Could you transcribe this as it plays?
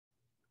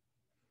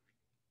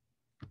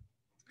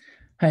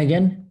Hi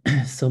again.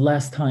 So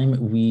last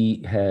time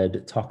we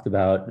had talked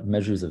about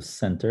measures of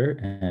center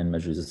and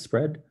measures of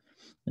spread,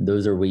 and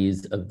those are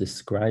ways of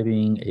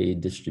describing a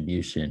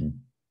distribution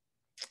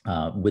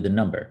with a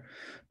number.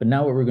 But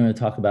now what we're going to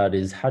talk about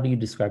is how do you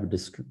describe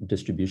a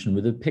distribution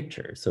with a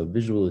picture, so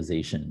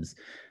visualizations.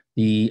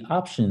 The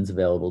options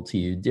available to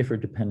you differ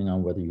depending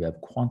on whether you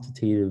have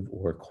quantitative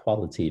or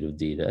qualitative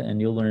data, and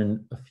you'll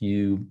learn a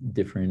few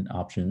different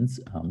options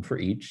for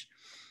each.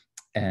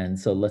 And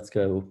so let's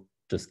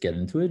just get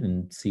into it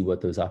and see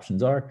what those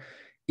options are.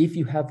 If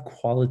you have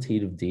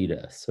qualitative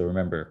data, so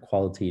remember,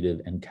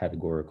 qualitative and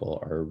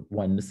categorical are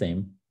one and the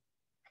same.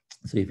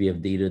 So if you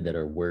have data that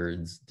are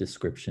words,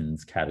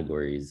 descriptions,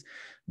 categories,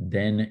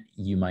 then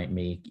you might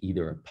make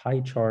either a pie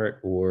chart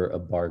or a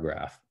bar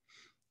graph.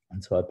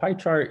 And so a pie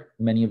chart,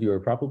 many of you are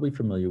probably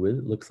familiar with.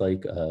 It looks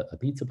like a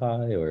pizza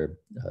pie or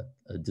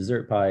a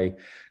dessert pie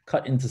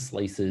cut into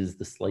slices.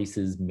 The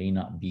slices may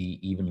not be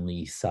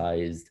evenly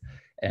sized,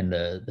 and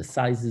the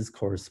sizes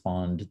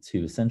correspond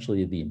to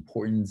essentially the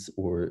importance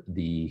or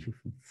the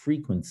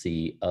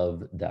frequency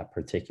of that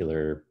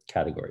particular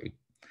category.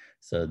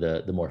 So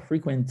the more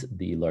frequent,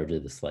 the larger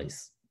the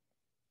slice.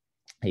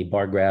 A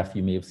bar graph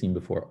you may have seen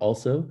before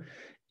also.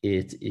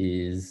 It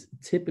is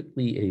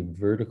typically a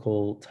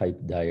vertical type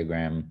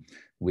diagram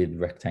with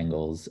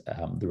rectangles.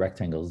 The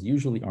rectangles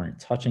usually aren't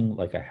touching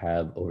like I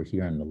have over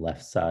here on the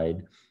left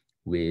side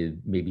with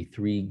maybe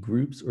three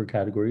groups or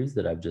categories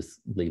that I've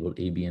just labeled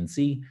A, B, and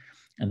C.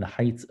 And the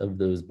heights of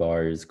those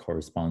bars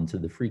correspond to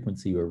the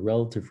frequency or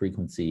relative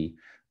frequency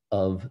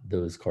of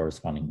those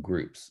corresponding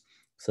groups.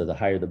 So the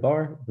higher the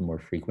bar, the more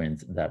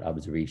frequent that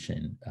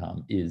observation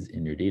is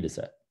in your data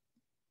set.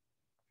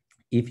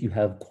 If you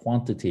have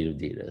quantitative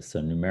data,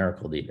 so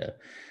numerical data,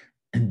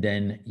 and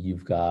then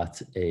you've got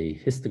a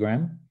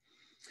histogram,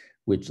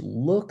 which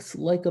looks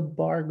like a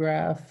bar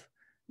graph.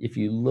 If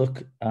you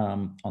look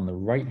on the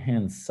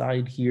right-hand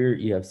side here,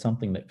 you have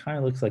something that kind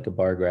of looks like a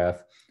bar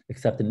graph,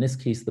 except in this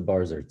case, the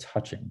bars are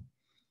touching.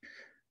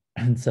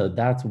 And so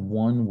that's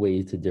one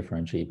way to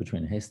differentiate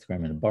between a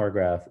histogram and a bar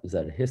graph, is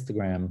that a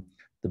histogram,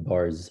 the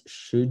bars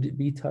should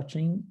be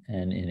touching,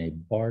 and in a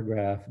bar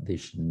graph, they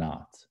should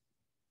not.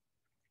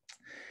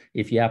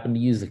 If you happen to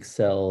use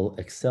Excel,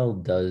 Excel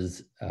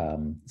does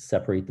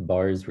separate the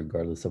bars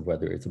regardless of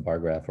whether it's a bar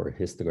graph or a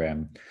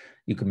histogram.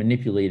 You can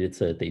manipulate it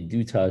so that they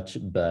do touch,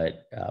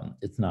 but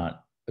it's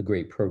not a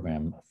great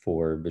program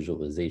for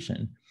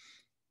visualization.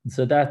 And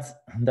so that's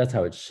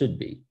how it should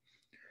be.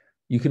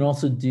 You can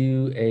also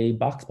do a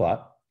box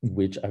plot,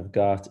 which I've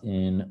got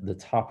in the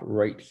top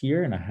right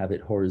here, and I have it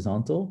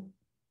horizontal.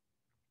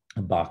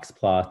 A box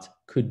plot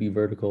could be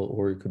vertical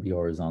or it could be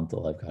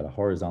horizontal. I've got a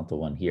horizontal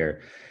one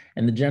here.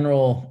 And the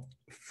general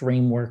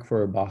framework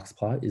for a box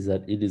plot is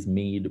that it is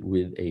made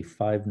with a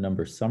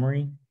 5-number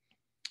summary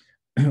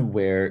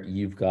where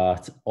you've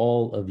got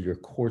all of your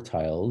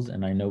quartiles.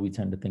 And I know we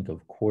tend to think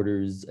of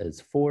quarters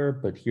as 4,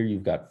 but here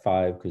you've got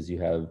 5 because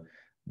you have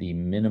the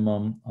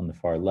minimum on the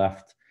far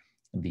left,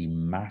 the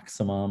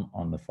maximum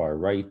on the far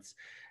right,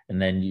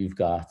 and then you've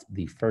got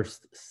the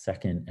first,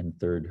 second, and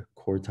third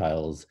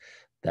quartiles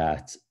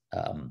that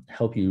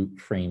help you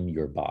frame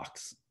your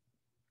box.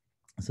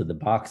 So the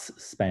box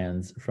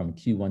spans from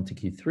Q1 to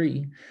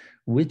Q3,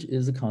 which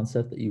is a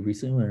concept that you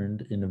recently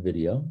learned in a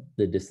video.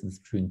 The distance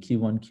between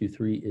Q1 and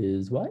Q3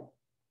 is what?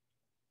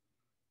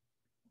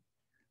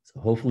 So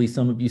hopefully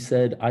some of you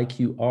said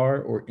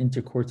IQR or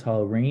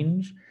interquartile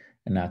range,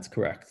 and that's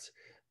correct.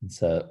 And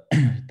so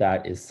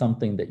that is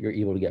something that you're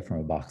able to get from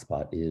a box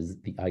plot,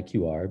 is the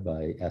IQR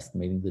by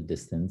estimating the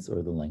distance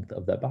or the length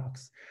of that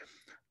box.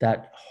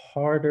 That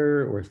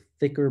harder or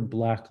thicker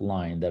black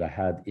line that I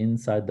have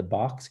inside the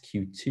box,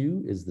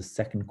 Q2, is the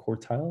second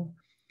quartile,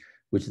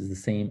 which is the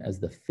same as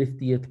the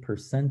 50th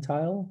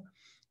percentile,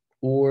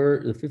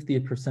 or the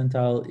 50th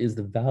percentile is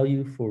the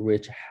value for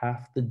which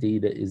half the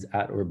data is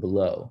at or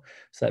below.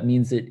 So that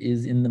means it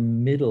is in the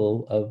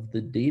middle of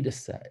the data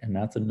set. And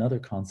that's another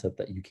concept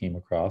that you came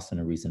across in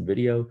a recent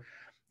video.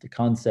 The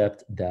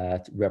concept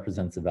that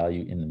represents a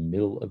value in the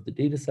middle of the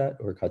data set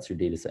or cuts your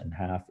data set in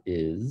half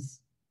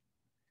is,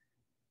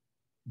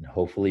 and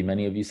hopefully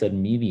many of you said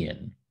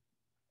median.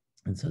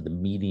 And so the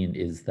median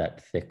is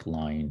that thick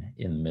line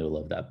in the middle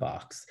of that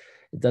box.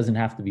 It doesn't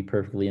have to be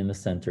perfectly in the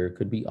center. It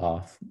could be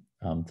off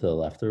to the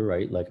left or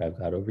right, like I've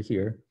got over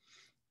here,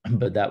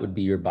 but that would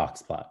be your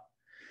box plot.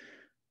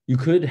 You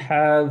could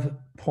have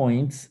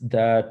points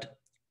that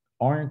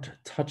aren't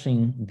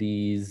touching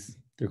these,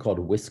 they're called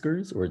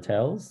whiskers or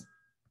tails,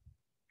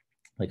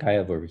 like I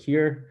have over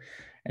here.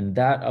 And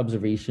that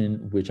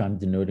observation, which I'm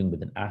denoting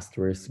with an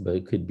asterisk, but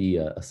it could be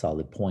a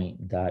solid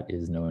point, that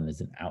is known as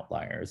an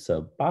outlier.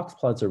 So box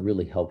plots are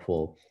really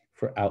helpful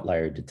for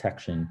outlier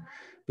detection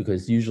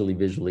because usually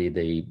visually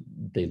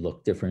they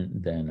look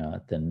different than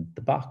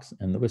the box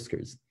and the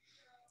whiskers.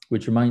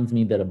 Which reminds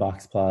me that a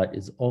box plot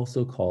is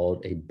also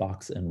called a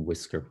box and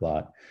whisker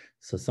plot.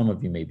 So some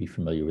of you may be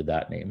familiar with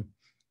that name.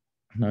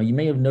 Now you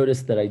may have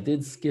noticed that I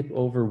did skip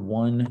over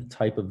one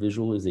type of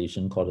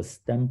visualization called a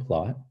stem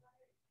plot.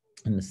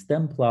 And the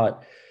stem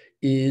plot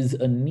is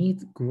a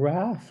neat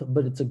graph,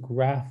 but it's a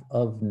graph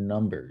of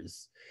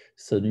numbers.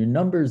 So your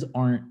numbers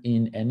aren't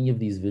in any of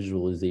these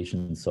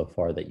visualizations so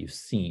far that you've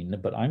seen,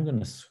 but I'm going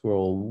to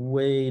scroll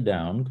way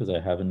down because I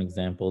have an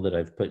example that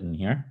I've put in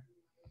here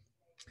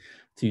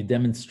to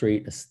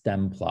demonstrate a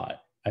stem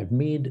plot. I've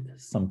made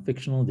some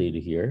fictional data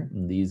here,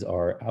 and these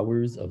are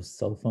hours of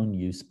cell phone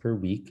use per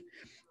week.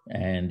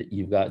 And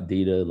you've got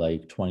data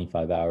like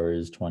 25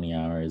 hours, 20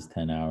 hours,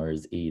 10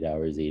 hours, 8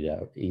 hours, 8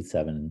 hours, 8,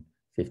 7,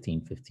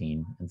 15,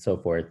 15, and so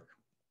forth.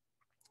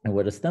 And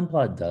what a stem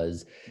plot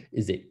does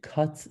is it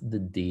cuts the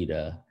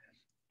data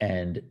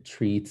and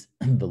treats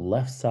the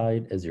left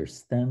side as your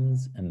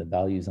stems and the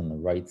values on the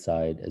right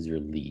side as your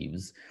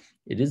leaves.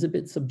 It is a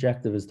bit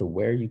subjective as to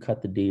where you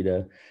cut the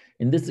data.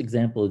 In this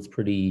example, it's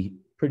pretty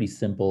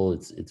simple.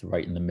 It's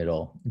right in the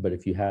middle. But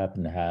if you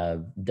happen to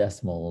have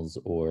decimals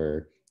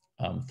or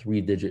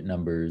 3-digit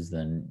numbers,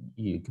 then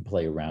you can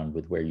play around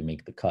with where you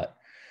make the cut.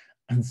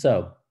 And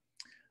so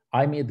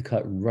I made the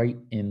cut right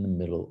in the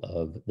middle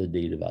of the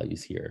data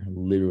values here,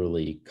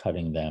 literally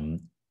cutting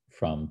them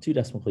from 2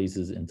 decimal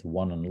places into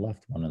 1 on the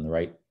left, 1 on the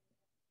right.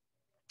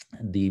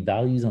 The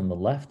values on the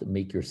left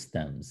make your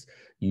stems.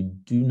 You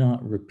do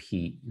not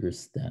repeat your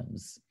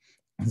stems.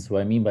 And so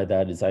what I mean by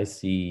that is I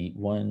see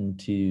 1,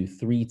 2,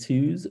 3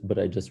 2s, but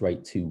I just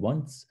write 2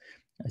 once.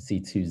 I see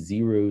 2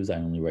 zeros, I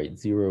only write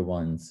 0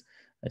 once.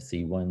 I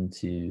see 1,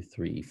 2,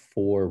 3,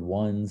 4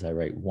 ones, I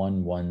write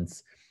 1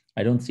 once.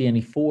 I don't see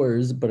any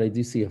 4s, but I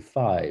do see a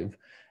 5.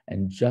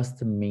 And just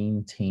to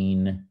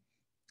maintain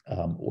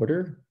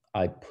order,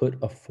 I put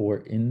a 4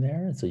 in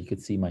there. So you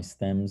could see my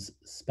stems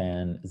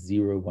span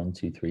 0, 1,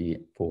 2, 3,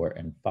 4,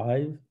 and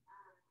 5.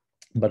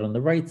 But on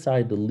the right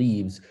side, the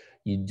leaves,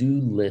 you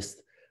do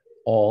list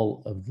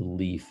all of the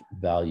leaf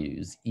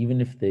values,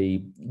 even if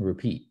they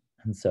repeat.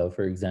 And so,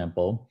 for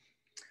example,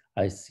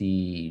 I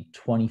see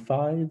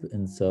 25,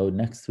 and so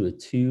next to a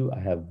 2, I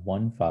have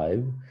 1,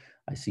 5.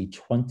 I see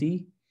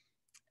 20,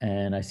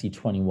 and I see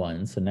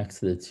 21. So next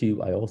to the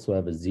 2, I also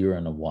have a 0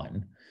 and a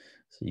 1.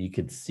 So you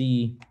could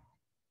see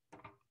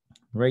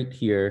right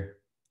here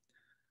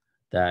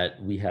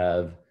that we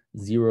have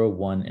 0,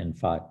 1, and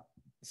 5.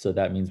 So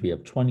that means we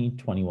have 20,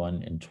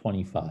 21, and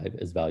 25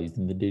 as values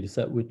in the data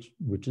set,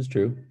 which is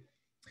true.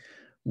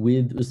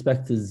 With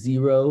respect to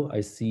 0,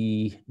 I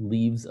see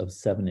leaves of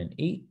 7 and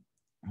 8,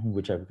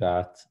 which I've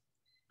got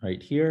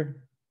right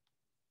here.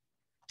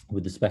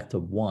 With respect to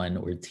 1,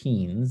 or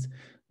teens,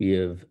 we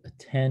have a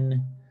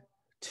 10,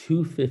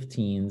 2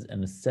 15s,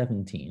 and a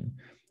 17.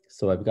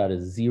 So I've got a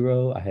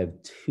 0. I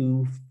have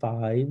 2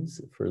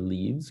 5s for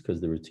leaves because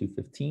there were 2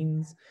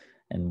 15s,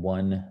 and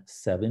 1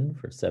 7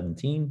 for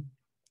 17.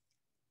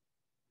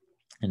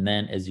 And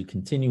then as you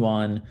continue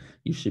on,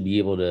 you should be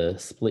able to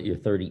split your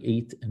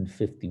 38 and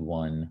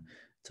 51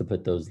 to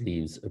put those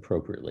leaves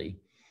appropriately.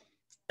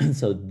 And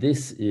so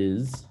this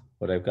is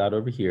what I've got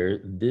over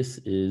here. This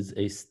is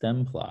a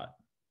stem plot.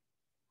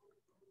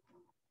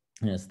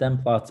 And a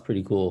stem plot's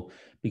pretty cool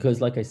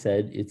because, like I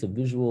said, it's a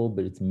visual,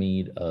 but it's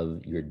made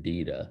of your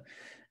data.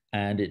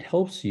 And it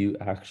helps you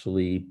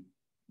actually,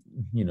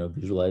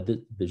 visualize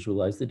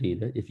the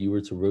data. If you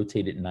were to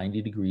rotate it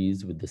 90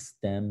 degrees with the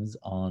stems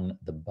on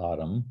the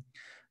bottom,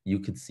 you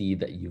could see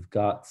that you've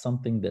got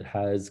something that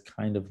has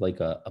kind of like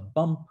a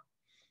bump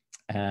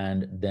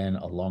and then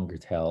a longer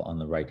tail on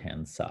the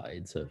right-hand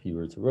side. So if you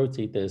were to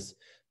rotate this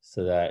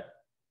so that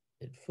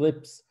it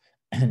flips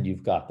and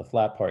you've got the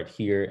flat part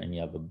here and you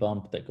have a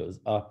bump that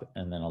goes up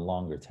and then a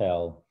longer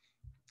tail,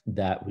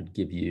 that would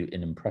give you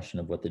an impression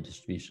of what the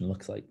distribution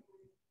looks like.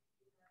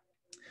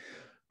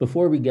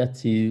 Before we get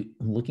to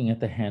looking at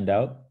the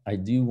handout, I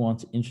do want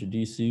to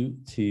introduce you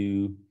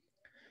to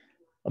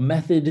a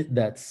method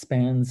that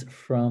spans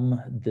from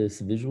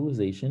this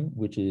visualization,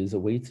 which is a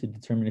way to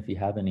determine if you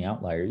have any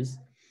outliers.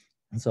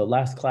 And so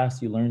last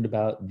class, you learned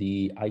about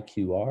the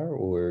IQR,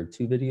 or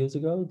 2 videos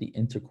ago, the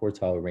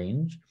interquartile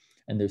range.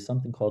 And there's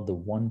something called the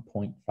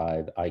 1.5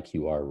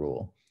 IQR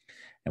rule.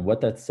 And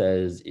what that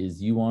says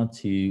is you want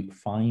to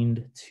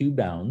find 2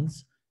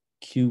 bounds,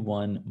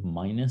 Q1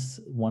 minus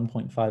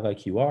 1.5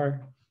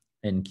 IQR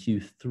and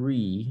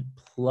Q3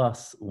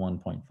 plus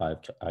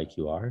 1.5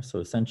 IQR. So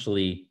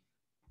essentially,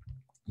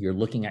 you're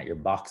looking at your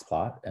box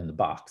plot and the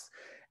box,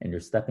 and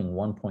you're stepping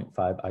 1.5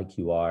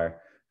 IQR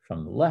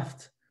from the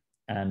left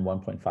and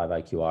 1.5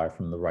 IQR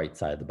from the right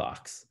side of the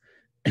box.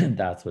 And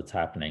that's what's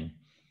happening.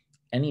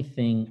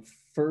 Anything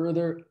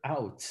further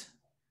out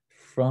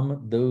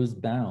from those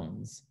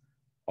bounds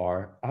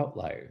are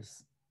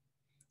outliers.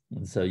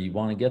 And so you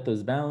want to get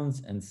those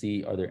bounds and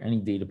see, are there any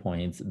data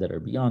points that are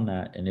beyond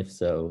that? And if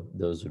so,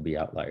 those would be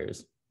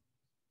outliers.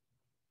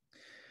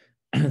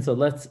 So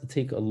let's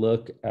take a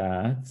look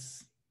at,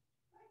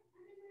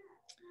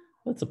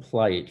 let's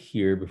apply it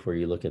here before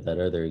you look at that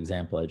other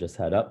example I just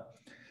had up.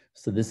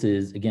 So this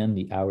is, again,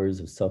 the hours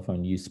of cell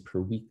phone use per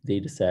week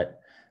data set.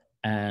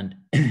 And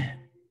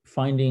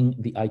finding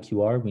the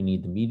IQR, we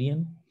need the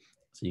median.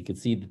 So you can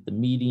see that the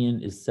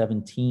median is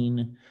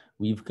 17.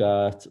 We've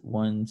got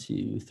 1,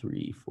 2,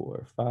 3,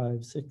 4,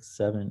 5, 6,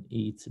 7,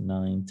 8,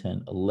 9,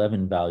 10,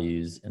 11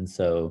 values. And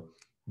so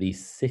the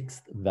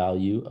sixth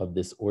value of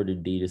this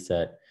ordered data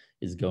set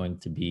is going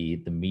to be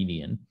the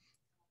median.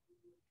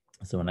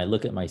 So when I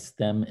look at my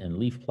stem and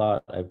leaf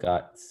plot, I've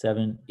got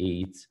 7,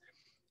 8,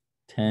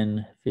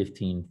 10,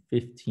 15,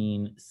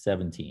 15,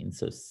 17.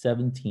 So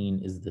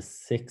 17 is the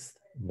sixth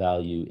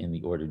value in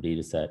the ordered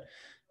data set.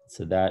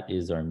 So that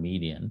is our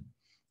median.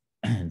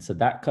 And so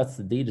that cuts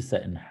the data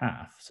set in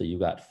half. So you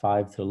got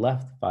 5 to the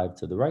left, 5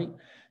 to the right,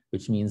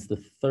 which means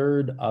the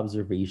third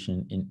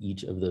observation in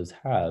each of those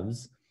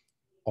halves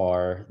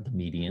are the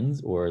medians,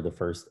 or the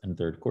first and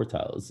third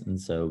quartiles. And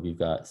so we've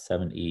got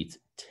 7, 8,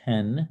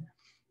 10.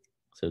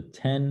 So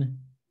 10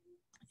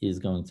 is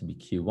going to be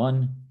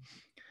Q1.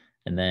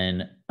 And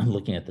then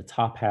looking at the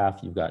top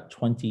half, you've got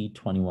 20,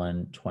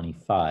 21,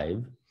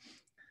 25.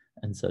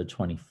 And so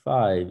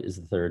 25 is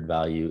the third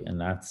value, and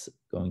that's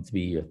going to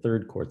be your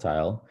third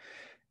quartile.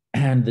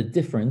 And the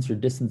difference or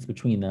distance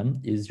between them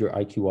is your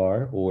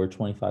IQR, or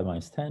 25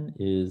 minus 10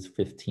 is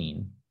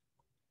 15.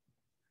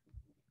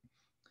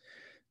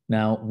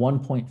 Now,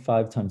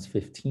 1.5 times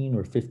 15,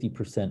 or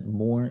 50%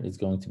 more, is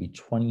going to be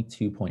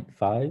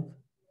 22.5.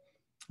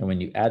 And when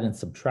you add and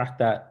subtract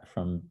that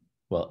from,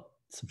 well,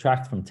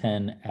 subtract from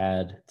 10,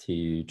 add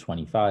to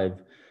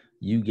 25,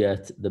 you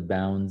get the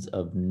bounds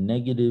of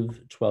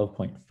negative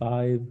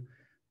 12.5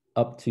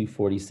 up to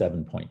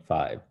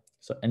 47.5.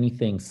 So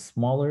anything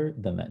smaller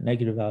than that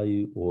negative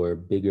value or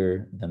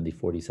bigger than the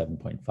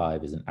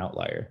 47.5 is an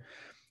outlier.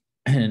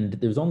 And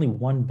there's only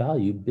one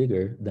value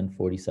bigger than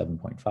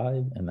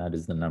 47.5, and that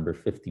is the number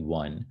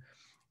 51.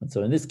 And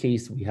so in this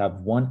case, we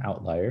have one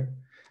outlier,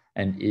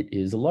 and it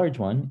is a large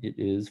one. It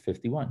is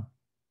 51.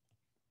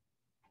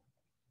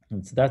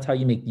 And so that's how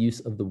you make use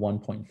of the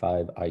 1.5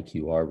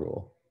 IQR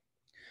rule.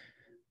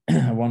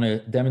 I want to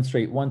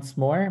demonstrate once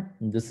more.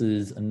 This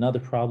is another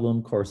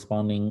problem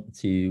corresponding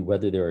to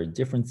whether there are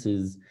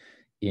differences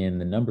in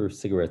the number of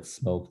cigarettes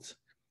smoked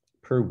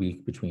per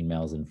week between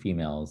males and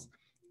females.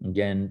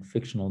 Again,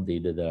 fictional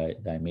data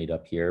that I made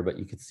up here, but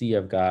you can see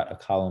I've got a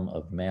column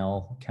of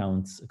male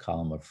counts, a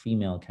column of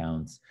female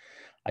counts.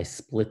 I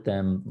split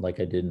them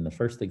like I did in the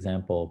first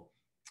example,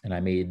 and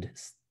I made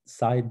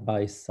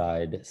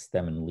side-by-side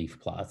stem and leaf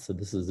plots. So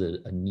this is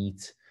a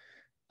neat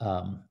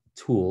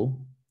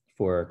tool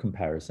for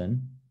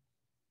comparison.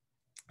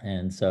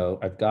 And so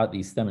I've got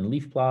these stem and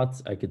leaf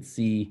plots. I could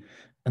see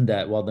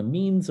that while the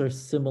means are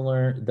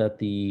similar, that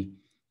the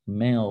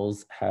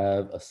males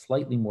have a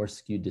slightly more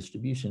skewed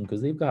distribution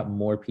because they've got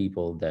more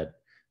people that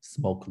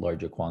smoke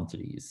larger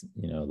quantities,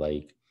 you know,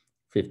 like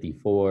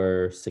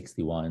 54,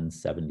 61,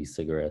 70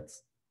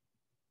 cigarettes.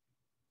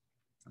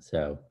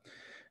 So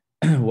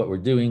what we're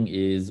doing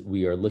is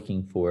we are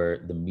looking for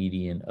the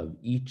median of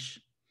each,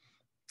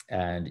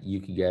 and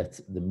you can get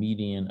the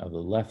median of the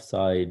left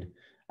side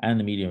and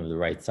the median of the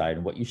right side.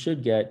 And what you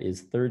should get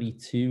is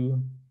 32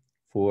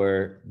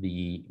 for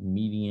the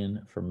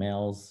median for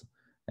males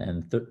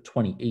and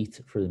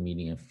 28 for the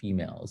median of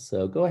females.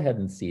 So go ahead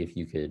and see if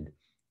you could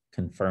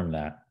confirm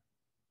that.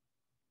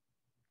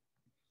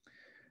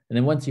 And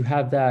then once you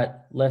have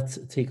that, let's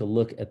take a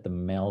look at the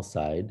male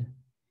side,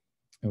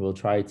 and we'll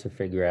try to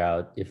figure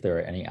out if there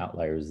are any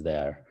outliers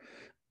there.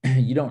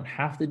 You don't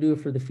have to do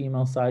it for the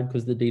female side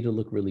because the data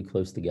look really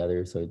close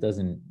together, so it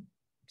doesn't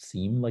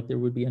seem like there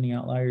would be any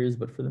outliers,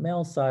 but for the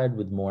male side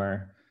with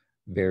more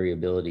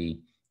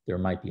variability, there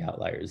might be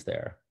outliers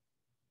there.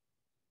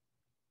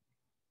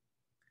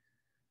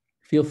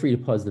 Feel free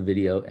to pause the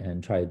video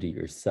and try to do it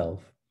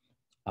yourself.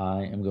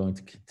 I am going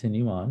to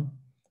continue on.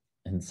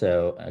 And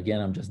so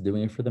again, I'm just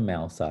doing it for the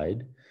male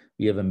side.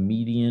 We have a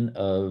median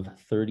of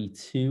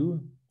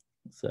 32.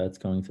 So that's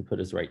going to put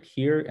us right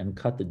here and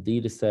cut the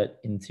data set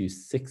into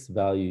 6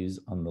 values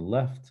on the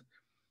left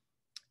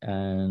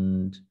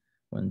and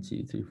 1,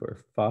 2, 3, 4,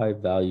 5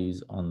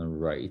 values on the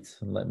right.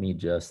 Let me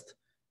just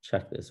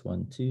check this.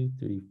 1, 2,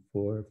 3,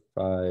 4,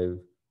 5.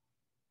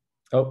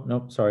 Oh,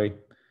 no, sorry.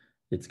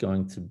 It's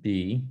going to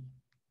be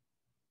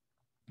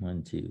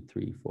 1, 2,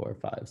 3, 4,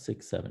 5,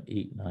 6, 7,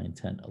 8, 9,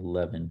 10,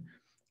 11.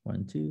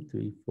 1, 2,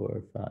 3,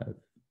 4, 5,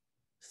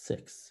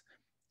 6.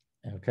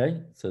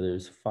 Okay, so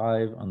there's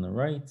 5 on the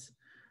right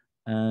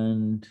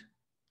and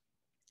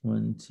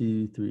 1,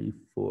 2, 3,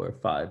 4,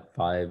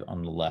 5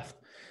 on the left.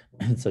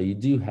 And so you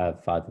do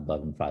have 5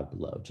 above and 5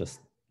 below,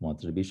 just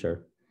wanted to be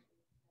sure.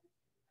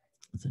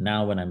 So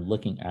now when I'm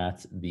looking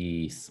at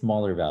the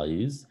smaller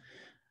values,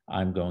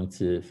 I'm going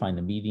to find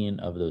the median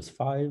of those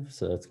 5.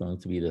 So that's going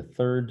to be the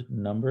third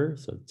number.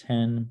 So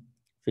 10,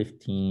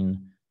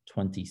 15,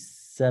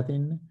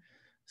 27.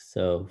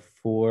 So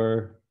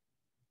for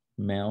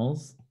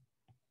males,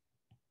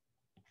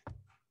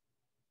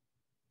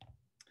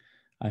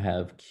 I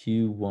have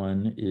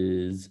Q1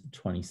 is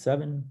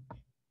 27,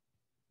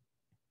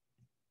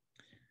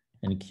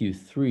 and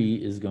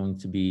Q3 is going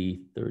to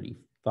be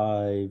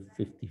 35,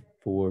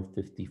 54,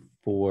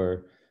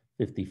 54.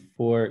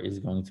 54 is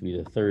going to be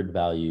the third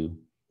value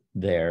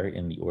there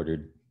in the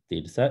ordered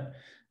data set.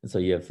 And so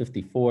you have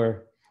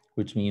 54,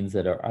 which means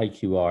that our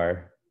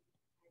IQR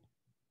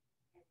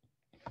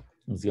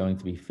is going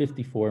to be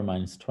 54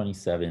 minus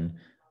 27,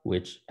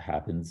 which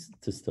happens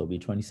to still be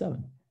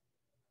 27.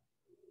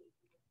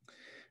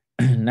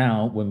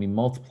 Now, when we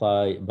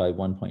multiply by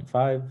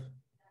 1.5,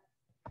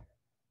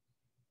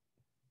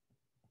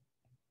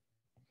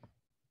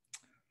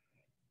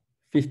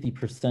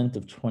 50%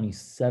 of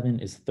 27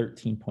 is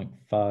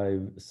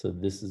 13.5. So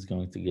this is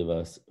going to give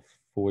us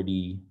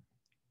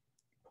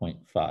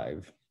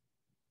 40.5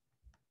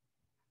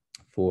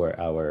 for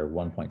our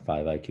 1.5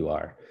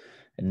 IQR.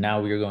 And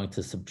now we are going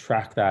to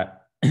subtract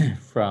that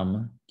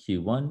from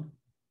Q1.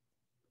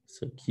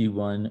 So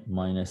Q1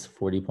 minus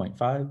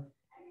 40.5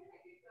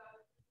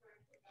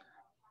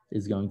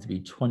 is going to be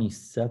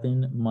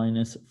 27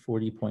 minus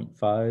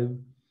 40.5.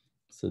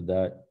 So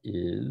that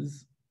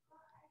is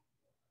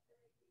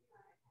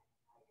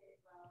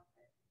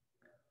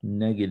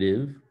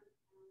negative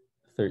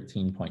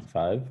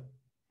 13.5.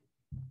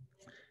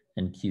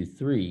 And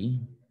Q3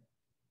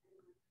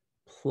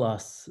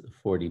 plus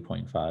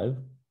 40.5.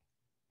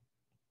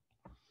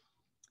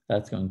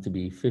 That's going to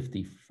be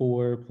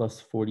 54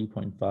 plus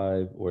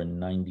 40.5 or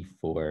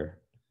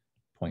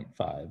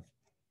 94.5.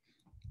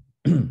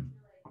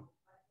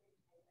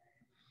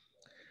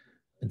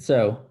 And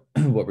so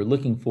what we're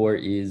looking for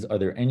is, are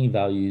there any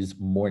values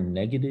more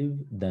negative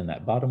than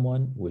that bottom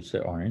one, which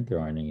there aren't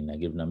any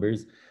negative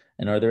numbers.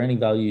 And are there any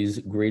values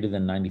greater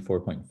than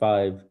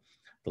 94.5?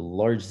 The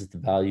largest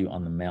value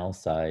on the male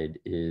side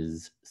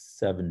is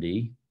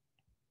 70.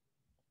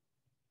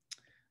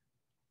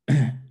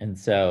 And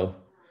so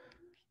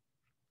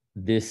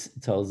this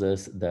tells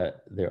us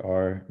that there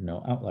are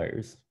no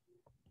outliers.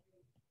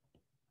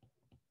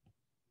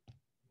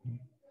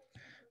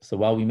 So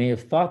while we may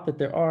have thought that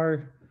there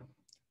are,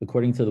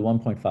 according to the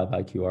 1.5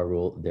 IQR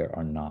rule, there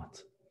are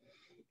not.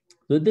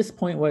 So at this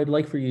point, what I'd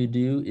like for you to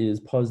do is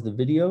pause the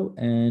video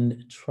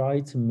and try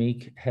to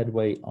make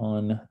headway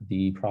on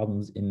the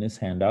problems in this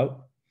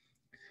handout,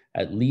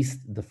 at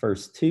least the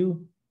first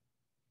two,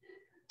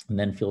 and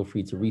then feel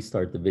free to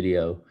restart the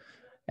video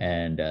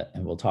and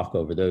we'll talk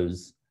over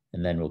those,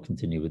 and then we'll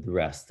continue with the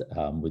rest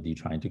with you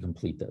trying to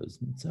complete those.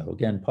 So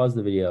again, pause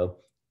the video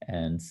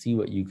and see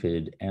what you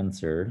could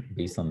answer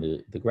based on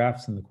the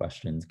graphs and the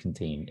questions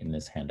contained in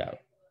this handout.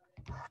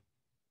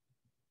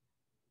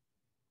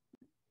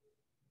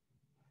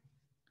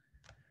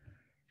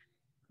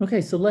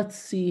 Okay, so let's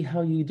see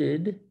how you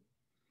did.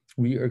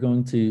 We are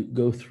going to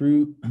go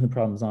through the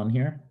problems on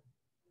here.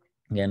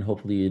 Again,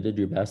 hopefully you did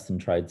your best and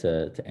tried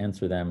to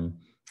answer them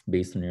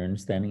based on your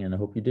understanding, and I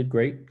hope you did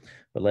great.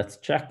 But let's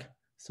check.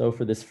 So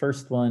for this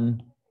first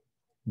one,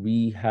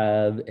 we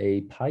have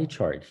a pie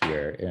chart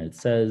here, and it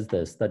says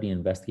the study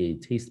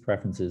investigated taste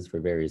preferences for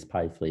various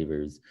pie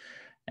flavors.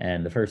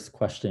 And the first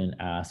question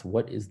asks,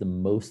 what is the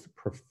most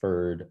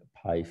preferred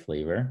pie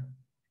flavor?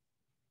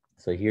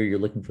 So here you're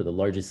looking for the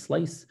largest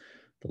slice.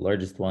 The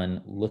largest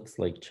one looks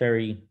like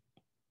cherry.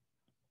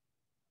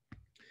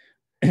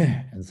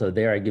 And so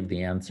there I give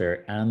the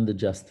answer and the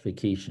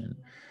justification.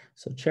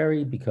 So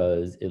cherry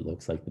because it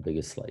looks like the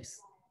biggest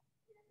slice.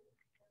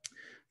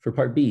 For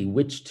part B,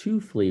 which two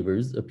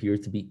flavors appear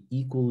to be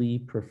equally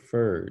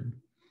preferred?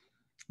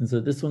 And so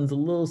this one's a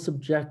little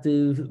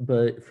subjective,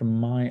 but from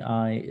my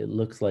eye, it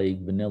looks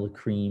like vanilla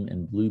cream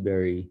and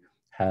blueberry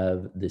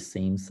have the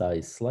same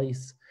size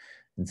slice.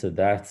 And so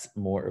that's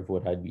more of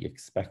what I'd be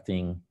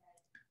expecting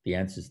the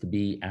answers to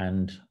be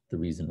and the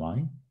reason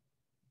why.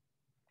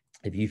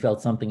 If you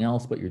felt something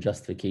else, but your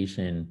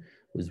justification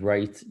was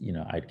right,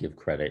 I'd give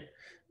credit.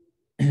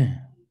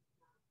 And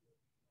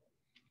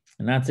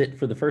that's it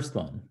for the first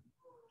one.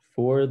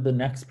 For the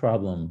next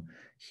problem,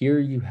 here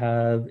you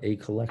have a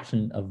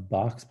collection of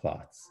box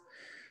plots.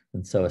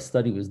 And so a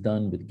study was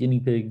done with guinea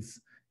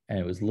pigs, and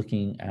it was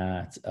looking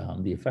at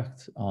the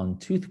effect on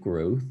tooth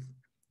growth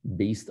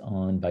based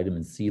on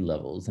vitamin C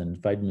levels. And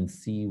vitamin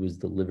C was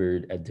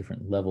delivered at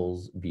different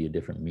levels via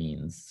different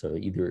means. So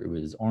either it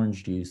was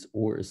orange juice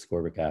or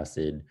ascorbic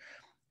acid,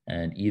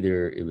 and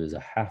either it was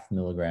a 0.5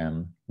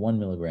 milligram, 1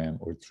 milligram,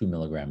 or 2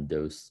 milligram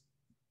dose.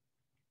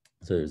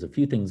 So there's a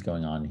few things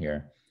going on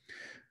here.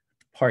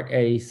 Part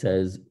A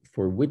says,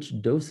 for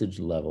which dosage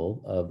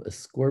level of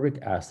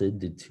ascorbic acid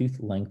did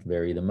tooth length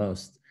vary the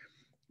most?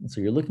 And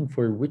so you're looking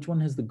for which one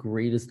has the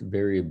greatest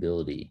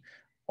variability.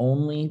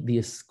 Only the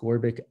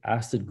ascorbic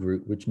acid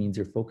group, which means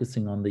you're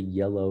focusing on the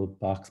yellow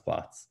box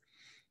plots.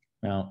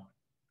 Now,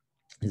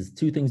 there's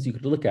two things you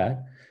could look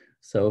at.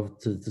 So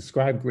to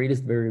describe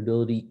greatest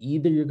variability,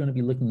 either you're going to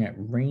be looking at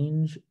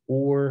range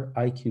or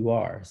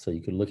IQR. So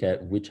you could look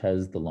at which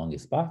has the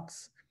longest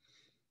box.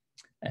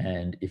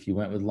 And if you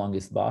went with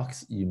longest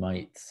box, you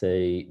might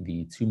say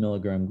the 2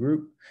 milligram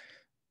group,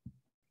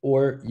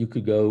 or you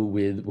could go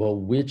with, well,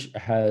 which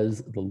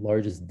has the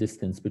largest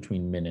distance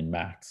between min and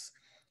max.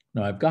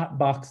 Now I've got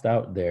boxed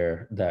out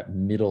there that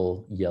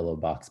middle yellow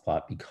box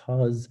plot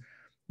because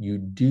you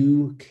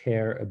do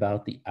care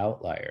about the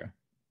outlier.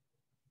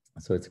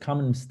 So it's a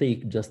common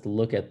mistake just to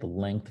look at the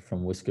length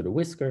from whisker to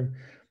whisker,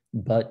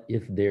 but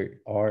if there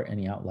are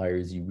any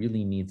outliers, you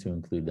really need to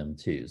include them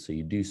too. So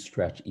you do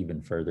stretch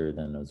even further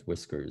than those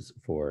whiskers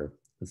for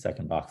the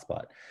second box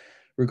plot.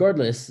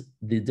 Regardless,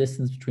 the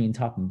distance between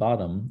top and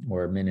bottom,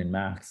 or min and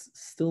max,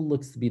 still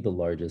looks to be the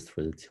largest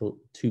for the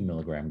 2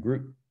 milligram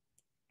group.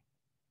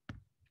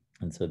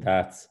 And so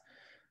that's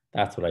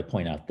what I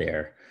point out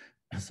there.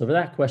 So for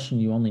that question,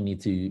 you only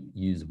need to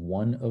use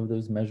one of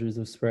those measures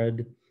of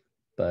spread,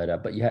 but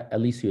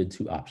at least you had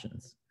two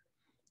options.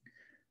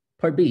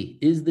 Part B,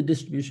 is the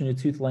distribution of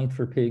tooth length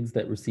for pigs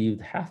that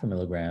received 0.5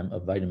 milligram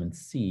of vitamin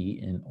C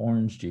in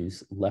orange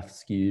juice left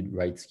skewed,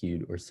 right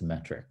skewed, or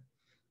symmetric?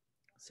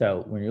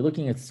 So when you're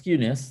looking at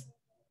skewness,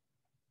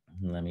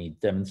 let me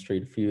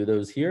demonstrate a few of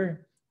those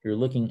here. You're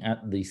looking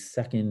at the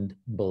second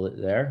bullet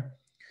there,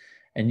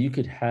 and you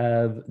could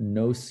have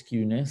no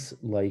skewness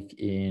like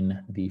in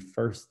the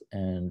first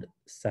and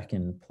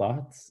second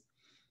plots.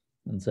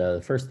 And so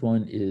the first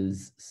one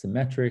is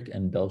symmetric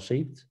and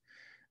bell-shaped.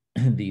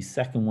 The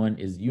second one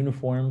is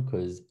uniform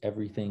because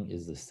everything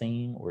is the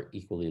same or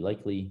equally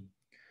likely.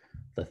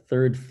 The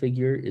third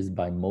figure is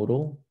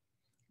bimodal,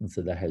 and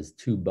so that has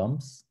two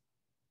bumps.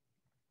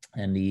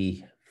 And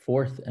the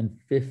fourth and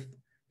fifth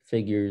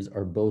figures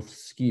are both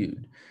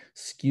skewed.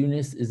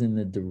 Skewness is in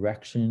the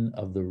direction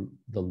of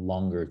the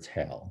longer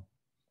tail,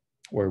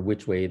 or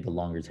which way the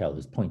longer tail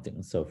is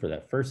pointing. So for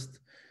that first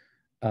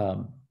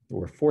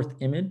or fourth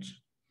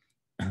image,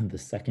 the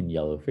second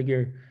yellow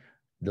figure,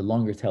 the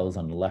longer tail is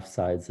on the left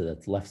side, so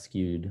that's left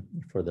skewed.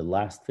 For the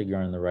last figure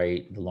on the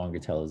right, the longer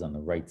tail is on the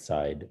right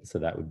side, so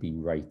that would be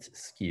right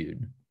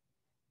skewed.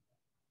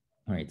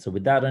 All right, so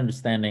with that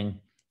understanding,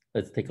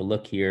 let's take a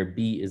look here.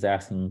 B is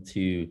asking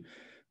to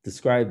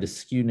describe the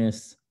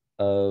skewness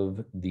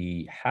of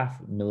the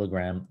 0.5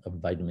 milligram of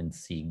vitamin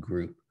C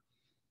group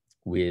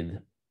with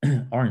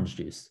orange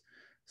juice.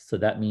 So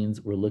that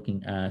means we're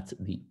looking at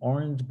the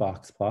orange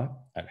box plot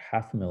at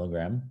 0.5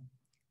 milligram,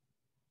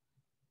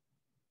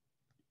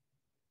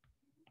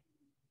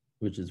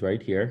 which is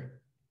right here.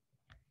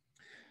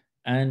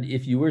 And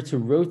if you were to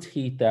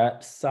rotate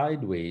that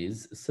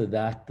sideways so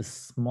that the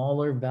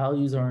smaller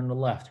values are on the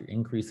left, you're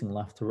increasing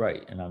left to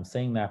right. And I'm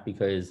saying that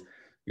because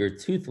your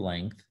tooth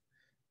length,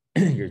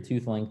 your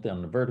tooth length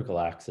on the vertical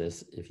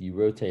axis, if you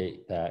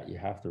rotate that, you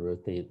have to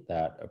rotate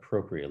that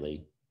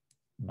appropriately.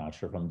 I'm not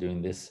sure if I'm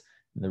doing this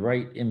in the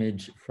right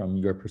image from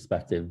your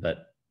perspective,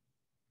 but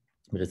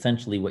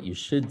essentially what you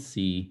should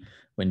see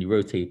when you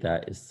rotate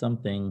that is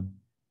something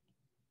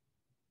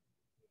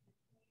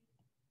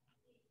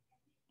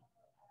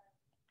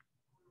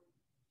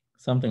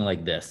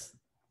like this.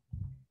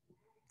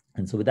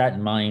 And so with that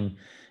in mind,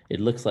 it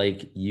looks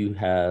like you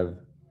have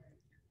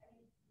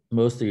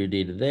most of your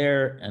data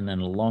there and then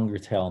a longer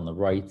tail on the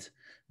right.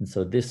 And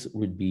so this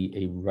would be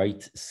a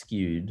right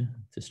skewed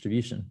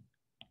distribution.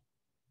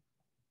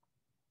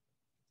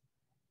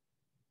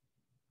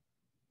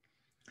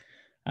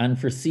 And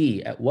for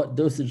C, at what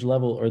dosage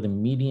level are the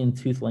median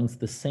tooth lengths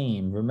the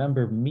same?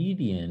 Remember,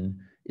 median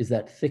is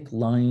that thick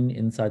line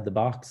inside the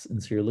box.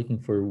 And so you're looking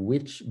for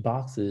which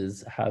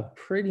boxes have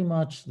pretty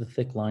much the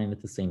thick line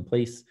at the same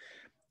place.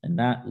 And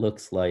that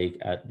looks like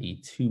at the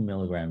 2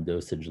 milligram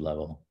dosage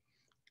level.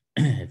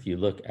 If you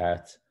look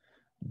at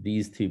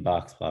these two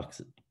box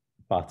plots, it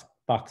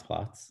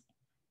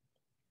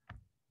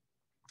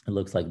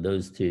looks like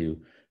those two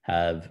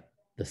have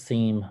the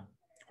same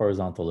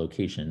horizontal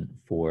location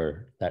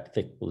for that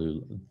thick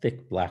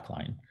black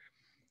line.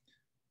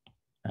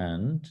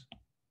 And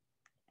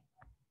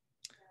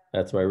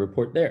that's why I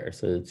report there.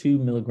 So 2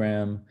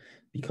 milligram,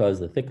 because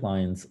the thick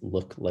lines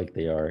look like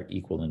they are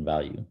equal in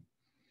value.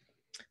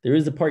 There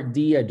is a part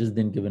D, I just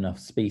didn't give enough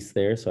space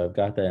there, so I've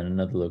got that in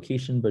another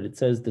location, but it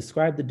says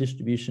describe the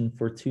distribution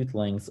for tooth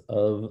lengths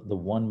of the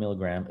 1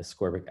 milligram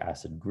ascorbic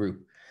acid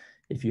group.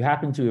 If you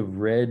happen to have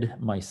read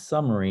my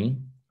summary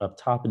up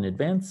top in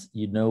advance,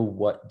 you know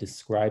what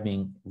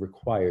describing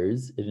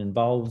requires. It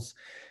involves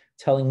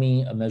telling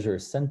me a measure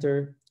of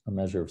center, a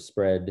measure of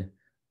spread,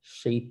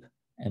 shape,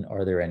 and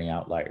are there any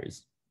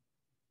outliers?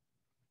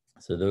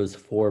 So those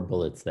 4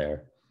 bullets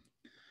there.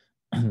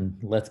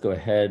 Let's go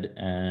ahead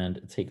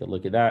and take a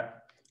look at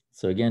that.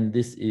 So again,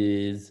 this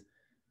is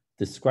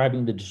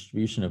describing the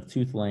distribution of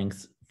tooth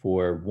lengths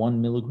for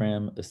 1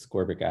 milligram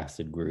ascorbic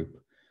acid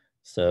group.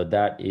 So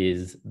that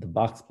is the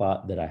box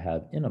plot that I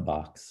have in a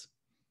box.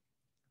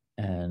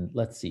 And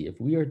let's see,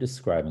 if we are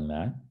describing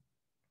that,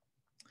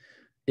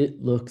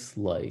 it looks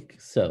like,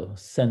 so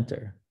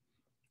center.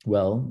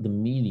 Well, the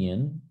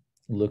median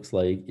looks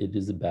like it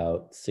is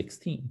about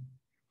 16.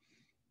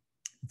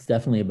 It's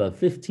definitely above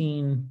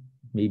 15.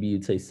 Maybe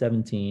you'd say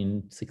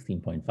 17,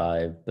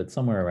 16.5, but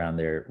somewhere around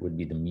there would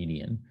be the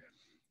median.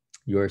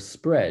 Your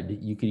spread,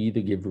 you could either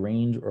give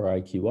range or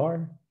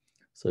IQR.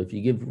 So if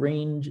you give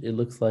range, it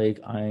looks like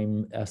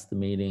I'm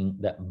estimating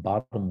that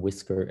bottom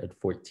whisker at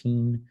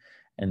 14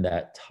 and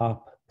that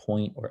top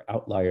point or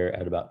outlier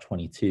at about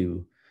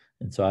 22.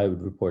 And so I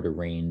would report a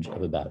range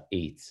of about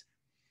 8.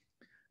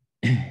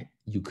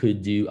 You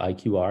could do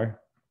IQR.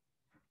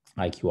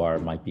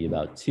 IQR might be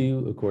about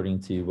 2 according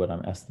to what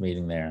I'm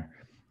estimating there.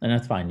 And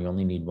that's fine, you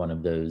only need one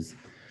of those.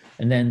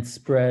 And then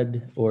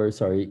spread, or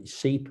sorry,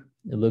 shape,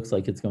 it looks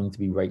like it's going to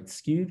be right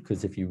skewed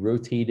because if you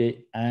rotate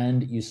it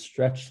and you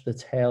stretch the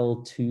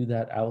tail to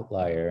that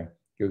outlier,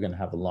 you're going to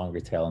have a longer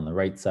tail on the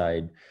right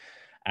side.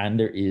 And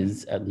there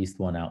is at least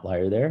one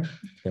outlier there.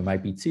 There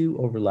might be 2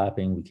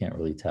 overlapping, we can't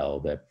really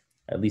tell, but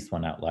at least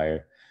one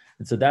outlier.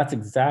 And so that's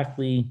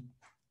exactly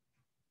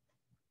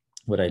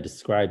what I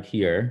described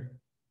here,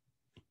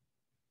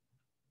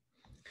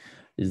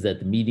 is that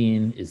the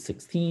median is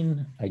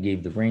 16. I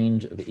gave the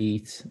range of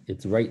 8.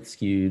 It's right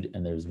skewed,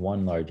 and there's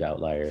one large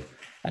outlier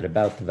at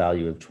about the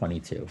value of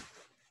 22.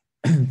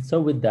 So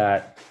with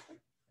that,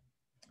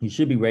 you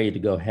should be ready to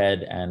go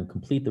ahead and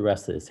complete the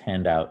rest of this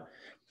handout.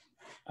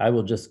 I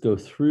will just go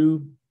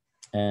through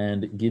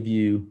and give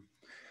you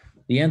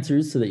the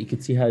answers so that you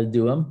can see how to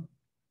do them.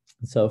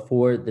 So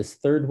for this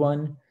third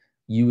one,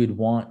 you would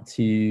want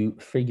to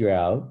figure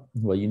out,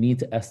 well, you need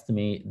to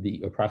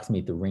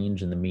approximate the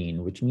range and the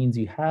mean, which means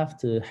you have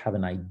to have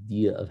an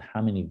idea of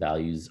how many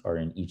values are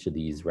in each of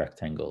these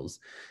rectangles.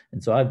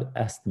 And so I've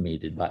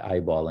estimated by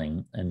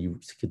eyeballing, and you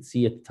could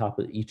see at the top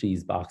of each of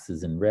these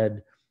boxes in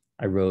red,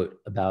 I wrote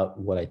about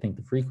what I think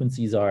the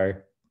frequencies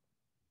are,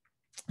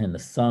 and the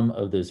sum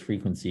of those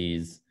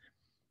frequencies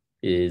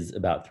is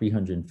about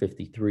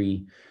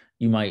 353.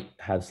 You might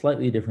have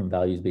slightly different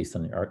values based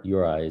on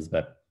your eyes,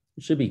 but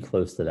it should be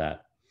close to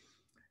that.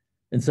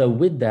 And so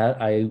with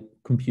that, I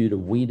compute a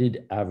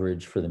weighted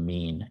average for the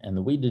mean. And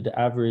the weighted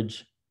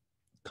average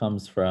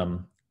comes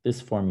from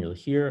this formula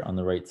here on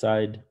the right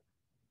side.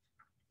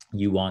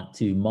 You want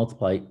to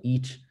multiply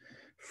each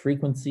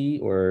frequency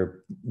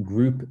or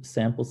group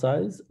sample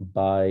size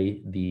by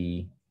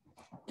the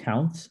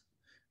count,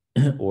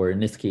 or in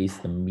this case,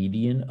 the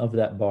median of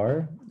that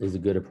bar is a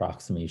good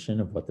approximation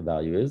of what the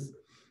value is.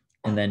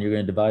 And then you're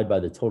going to divide by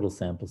the total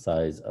sample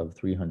size of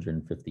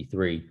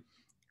 353.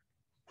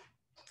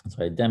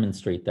 So I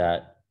demonstrate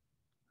that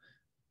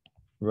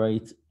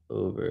right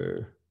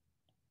over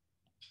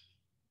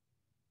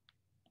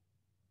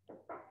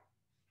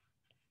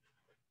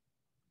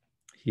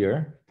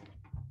here.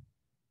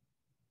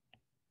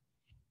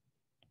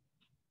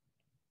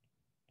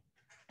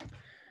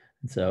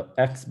 And so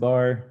X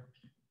bar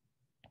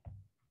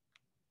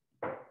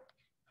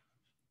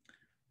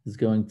is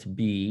going to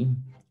be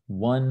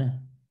 1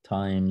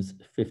 times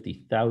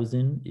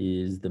 50,000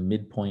 is the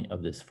midpoint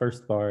of this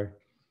first bar.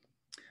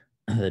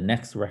 The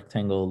next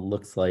rectangle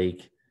looks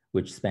like,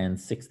 which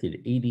spans 60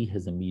 to 80,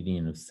 has a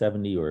median of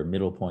 70, or a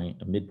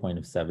midpoint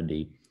of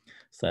 70.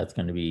 So that's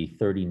going to be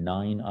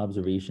 39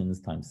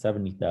 observations times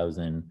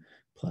 70,000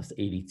 plus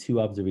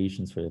 82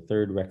 observations for the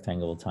third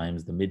rectangle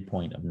times the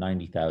midpoint of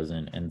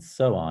 90,000, and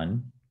so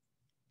on.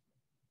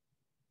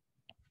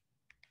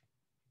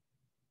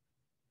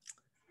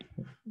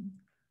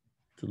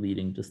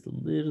 Deleting just a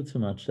little too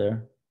much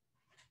there.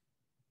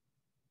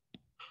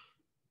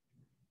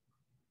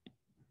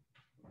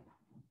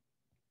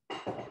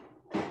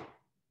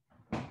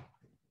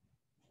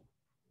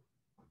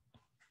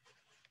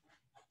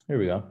 Here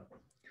we go.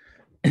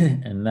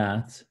 And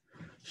that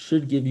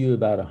should give you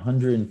about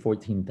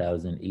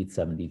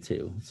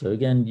 114,872. So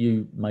again,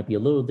 you might be a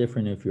little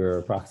different if your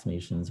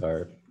approximations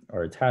are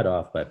a tad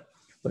off, but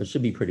it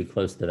should be pretty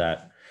close to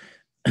that.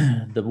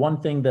 The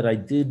one thing that I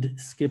did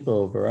skip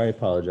over, I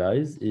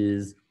apologize,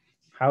 is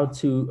how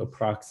to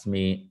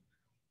approximate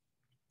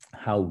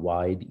how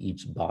wide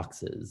each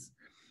box is.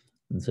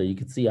 And so you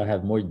can see I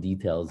have more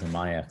details in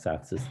my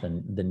x-axis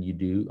than you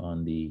do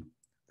on the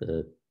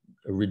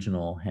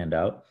original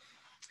handout.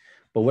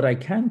 But what I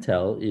can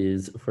tell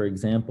is, for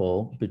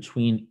example,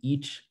 between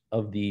each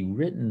of the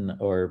written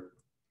or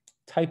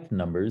typed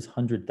numbers,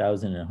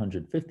 100,000 and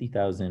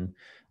 150,000,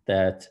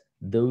 that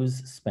those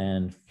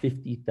span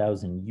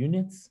 50,000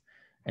 units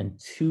and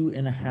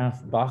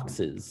 2.5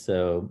 boxes.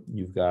 So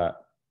you've got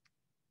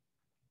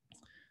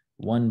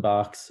one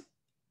box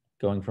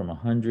going from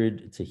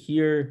 100 to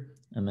here,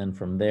 and then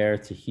from there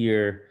to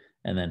here,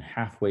 and then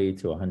halfway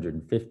to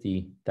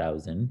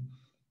 150,000.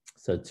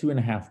 So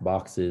 2.5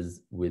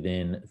 boxes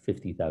within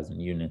 50,000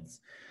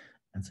 units.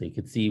 And so you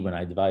could see when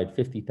I divide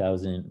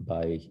 50,000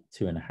 by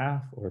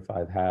 2.5 or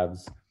 5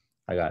 halves,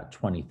 I got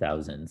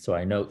 20,000. So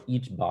I know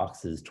each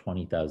box is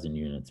 20,000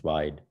 units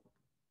wide.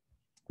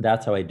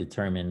 That's how I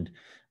determined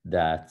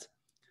that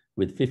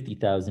with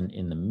 50,000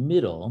 in the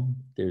middle,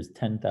 there's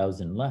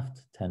 10,000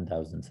 left,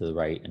 10,000 to the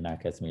right, and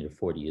that gets me to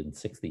 40 and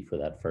 60 for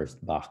that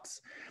first box.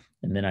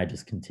 And then I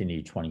just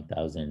continue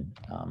 20,000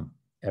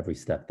 every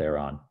step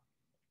thereon.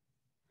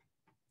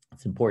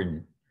 It's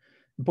important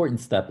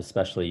step,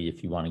 especially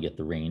if you want to get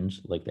the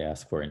range like they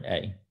ask for in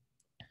A.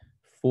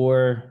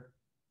 For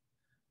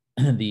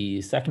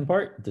the second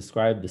part,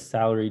 describe the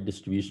salary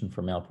distribution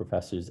for male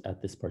professors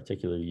at this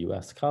particular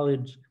US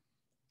college.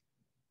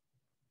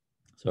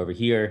 So over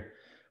here,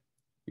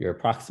 you're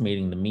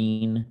approximating the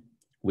mean,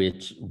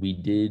 which we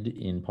did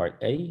in part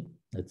A.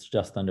 It's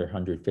just under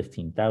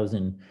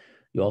 115,000.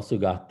 You also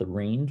got the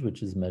range,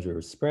 which is measure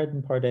of spread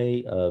in part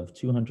A of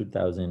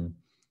 200,000.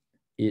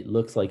 It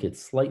looks like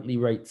it's slightly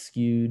right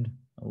skewed,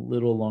 a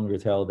little longer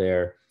tail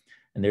there,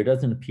 and there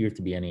doesn't appear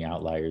to be any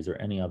outliers or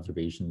any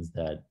observations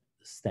that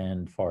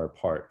stand far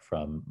apart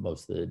from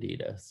most of the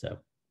data. So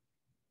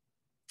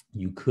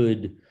you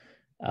could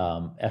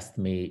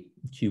estimate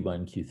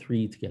Q1,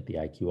 Q3 to get the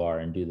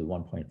IQR and do the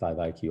 1.5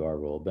 IQR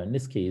rule, but in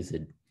this case,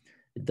 it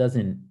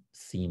doesn't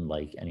seem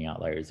like any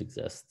outliers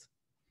exist.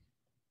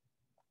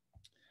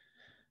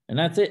 And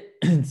that's it.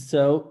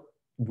 So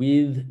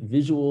with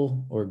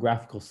visual or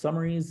graphical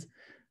summaries,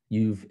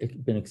 you've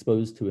been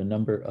exposed to a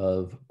number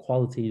of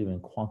qualitative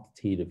and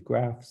quantitative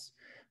graphs.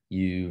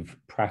 You've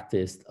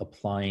practiced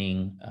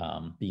applying,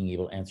 being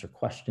able to answer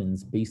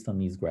questions based on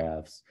these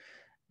graphs.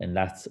 And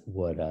that's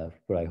what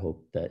I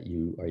hope that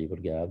you are able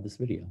to get out of this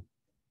video.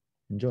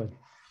 Enjoy.